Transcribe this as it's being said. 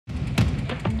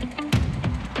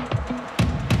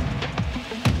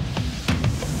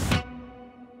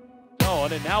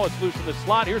one, and now it's loose in the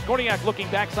slot. Here's Gorniak looking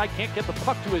backside, can't get the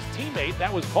puck to his teammate.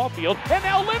 That was Caulfield, and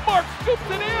now Lindmark scoops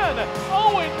it in.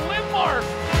 Owen Lindmark.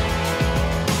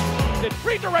 It's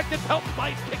redirected, Pelton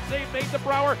Bice, kick save made to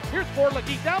Brouwer. Here's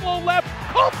Forlicki, down low left.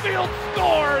 Caulfield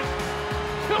scores.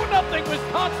 2-0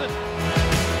 Wisconsin.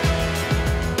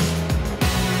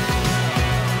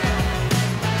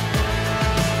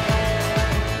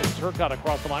 Turcotte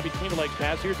across the line, between the legs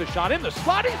pass. Here's a shot in the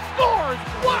slot. He scores!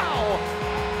 Wow!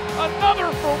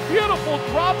 Another beautiful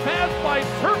drop pass by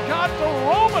Turcotte to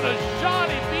Roman. A shot.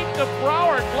 He beat the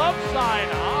Brouwer glove side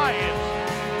high.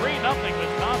 It's 3-0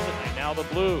 Wisconsin. And now the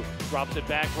blue drops it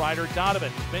back. Ryder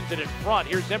Donovan spins it in front.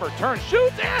 Here's Zimmer. Turns,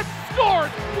 shoots, and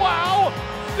scores! Wow!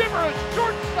 Zimmer a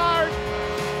short side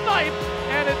snipe,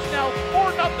 and it's now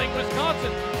 4-0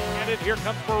 Wisconsin. And here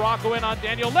comes Baracco in on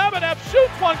Daniel. Lebedev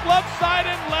shoots one glove side,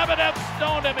 and Lebedev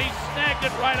stoned him. He snagged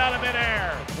it right out of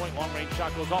midair. Point long-range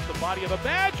shot goes off the body of a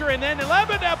Badger, and then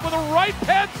Lebedev with a right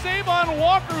pad save on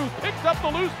Walker, who picks up the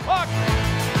loose puck.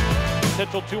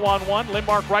 Potential 2-on-1.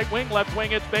 Lindmark right wing, left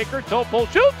wing it's Baker. Topol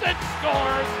shoots and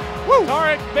scores. Woo!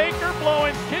 Tarek Baker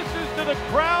blowing kisses to the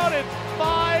crowd. It's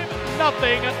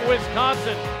 5-0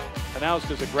 Wisconsin.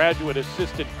 Announced as a graduate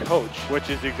assistant coach. Which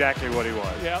is exactly what he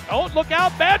was. Yeah. Oh, look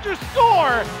out. Badgers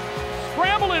score.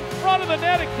 Scramble in front of the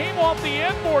net. It came off the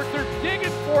end boards. They're digging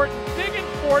for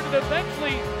it and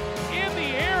eventually in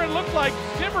the air. It looked like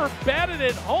Zimmer batted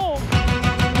it home.